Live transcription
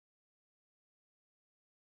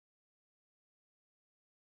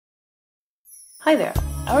Hi there!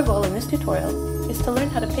 Our goal in this tutorial is to learn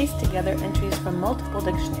how to paste together entries from multiple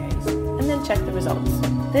dictionaries and then check the results.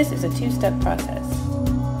 This is a two-step process.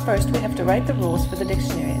 First, we have to write the rules for the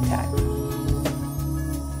dictionary attack.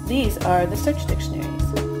 These are the search dictionaries.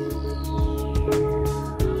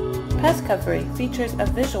 Passcovery features a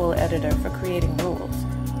visual editor for creating rules.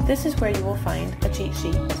 This is where you will find a cheat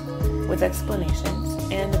sheet with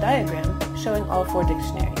explanations and a diagram showing all 4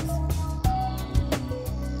 dictionaries.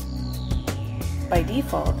 By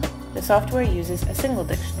default, the software uses a single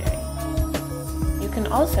dictionary. You can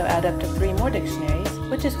also add up to 3 more dictionaries,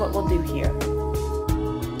 which is what we'll do here.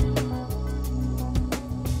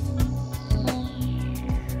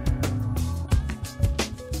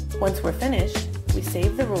 Once we're finished, we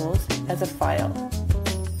save the rules as a file.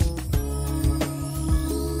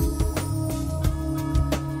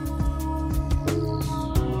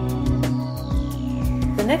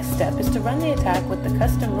 The next step is to run the attack with the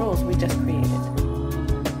custom rules we just created.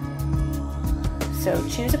 So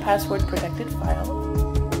choose a password-protected file,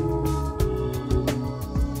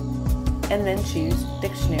 and then choose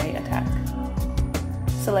Dictionary Attack.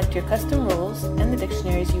 Select your custom rules and the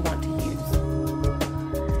dictionaries you want to use.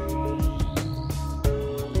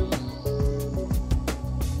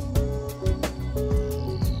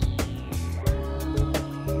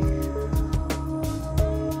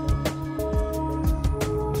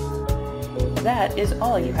 That is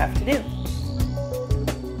all you have to do.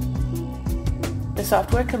 The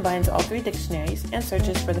software combines all 3 dictionaries and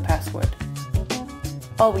searches for the password.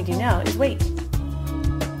 All we do now is wait.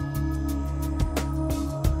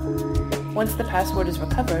 Once the password is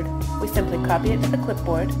recovered, we simply copy it to the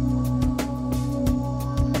clipboard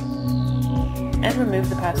and remove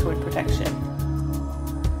the password protection.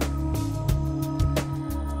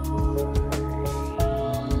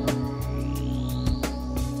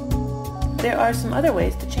 There are some other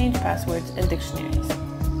ways to change passwords in dictionaries.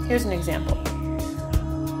 Here's an example.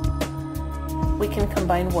 We can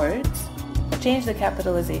combine words, change the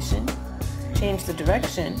capitalization, change the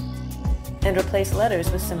direction, and replace letters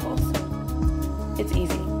with symbols. It's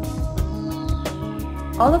easy.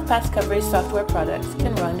 All of Passcovery's software products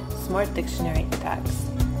can run smart dictionary attacks.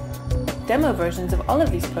 Demo versions of all of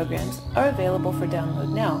these programs are available for download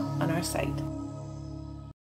now on our site.